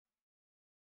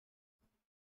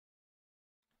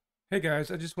Hey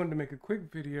guys, I just wanted to make a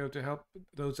quick video to help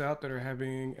those out that are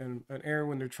having an error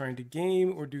when they're trying to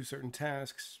game or do certain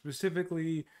tasks,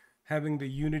 specifically having the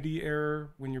Unity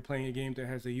error when you're playing a game that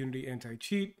has a Unity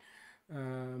anti-cheat,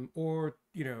 or,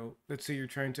 let's say you're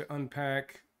trying to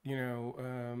unpack,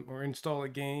 or install a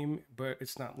game, but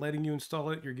it's not letting you install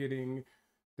it. You're getting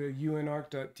the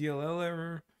unarc.dll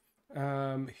error.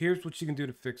 Here's what you can do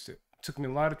to fix it. It took me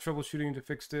a lot of troubleshooting to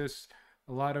fix this.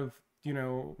 A lot of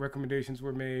recommendations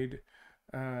were made.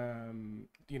 Reinstall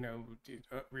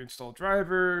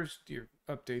drivers,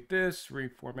 update this,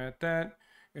 reformat that.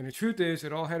 And the truth is,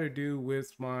 it all had to do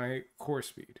with my core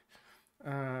speed.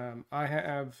 I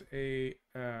have as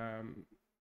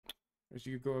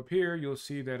you go up here, you'll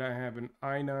see that I have an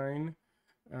i9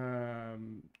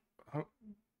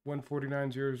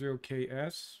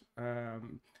 14900KS.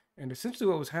 And essentially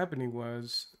what was happening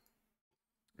was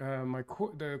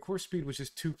the core speed was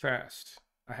just too fast.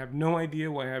 I have no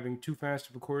idea why having too fast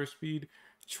of a core speed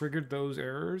triggered those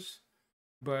errors,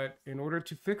 but in order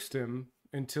to fix them,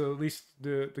 until at least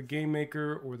the game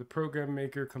maker or the program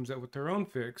maker comes up with their own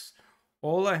fix,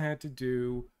 all I had to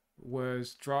do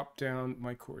was drop down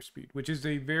my core speed, which is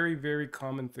a very, very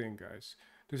common thing, guys.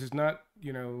 This is not,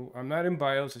 I'm not in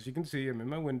BIOS, as you can see, I'm in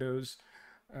my Windows,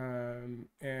 and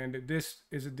this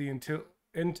is the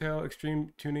Intel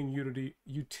Extreme Tuning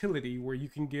utility where you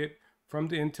can get from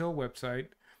the Intel website.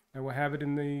 I will have it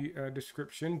in the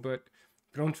description, but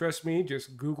if you don't trust me,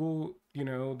 just Google,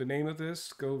 the name of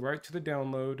this, go right to the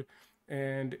download,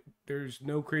 and there's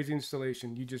no crazy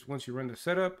installation. Once you run the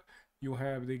setup, you'll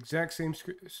have the exact same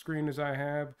screen as I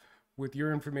have with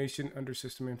your information under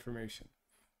system information.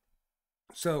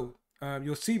 So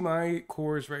you'll see my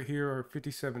cores right here are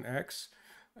 57X.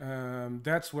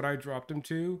 That's what I dropped them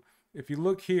to. If you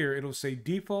look here, it'll say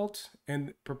default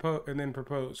and then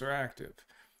propose or active.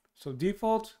 So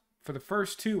default for the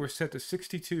first two were set to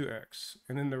 62X,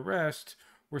 and then the rest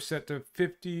were set to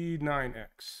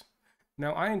 59X.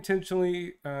 Now I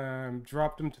intentionally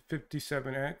dropped them to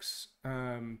 57X.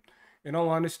 In all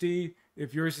honesty,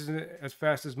 if yours isn't as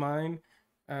fast as mine,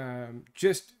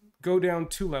 just go down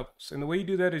 2 levels. And the way you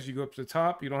do that is you go up to the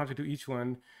top. You don't have to do each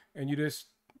one, and you just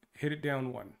hit it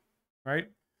down 1, right?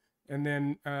 And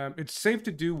then it's safe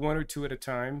to do 1 or 2 at a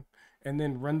time, and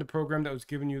then run the program that was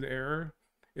giving you the error.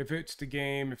 If it's the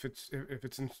game, if it's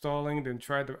installing, then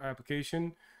try the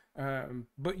application.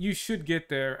 But you should get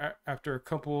there after a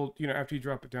couple, after you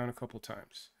drop it down a couple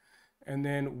times. And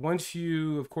then once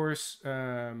you, of course,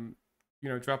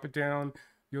 drop it down,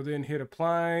 you'll then hit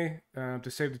apply to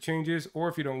save the changes. Or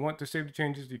if you don't want to save the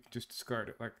changes, you can just discard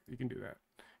it. Like, you can do that.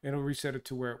 And it'll reset it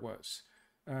to where it was.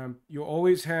 You'll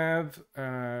always have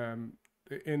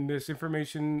in this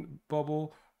information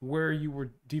bubble where you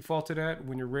were defaulted at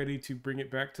when you're ready to bring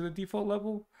it back to the default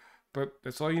level. But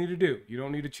that's all you need to do. You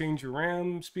don't need to change your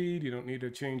RAM speed. You don't need to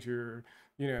change your,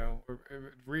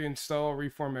 reinstall,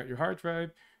 reformat your hard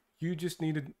drive. You just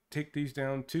need to take these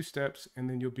down 2 steps, and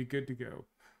then you'll be good to go.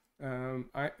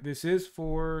 This is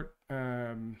for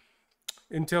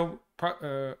Intel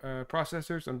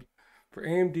processors. For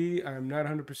AMD, I'm not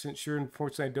 100% sure.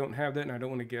 Unfortunately, I don't have that, and I don't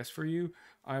want to guess for you.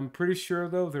 I'm pretty sure,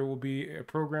 though, there will be a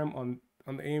program on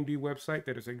the AMD website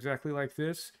that is exactly like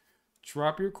this.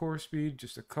 Drop your core speed,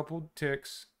 just a couple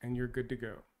ticks, and you're good to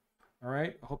go. All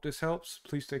right, I hope this helps.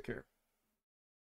 Please take care.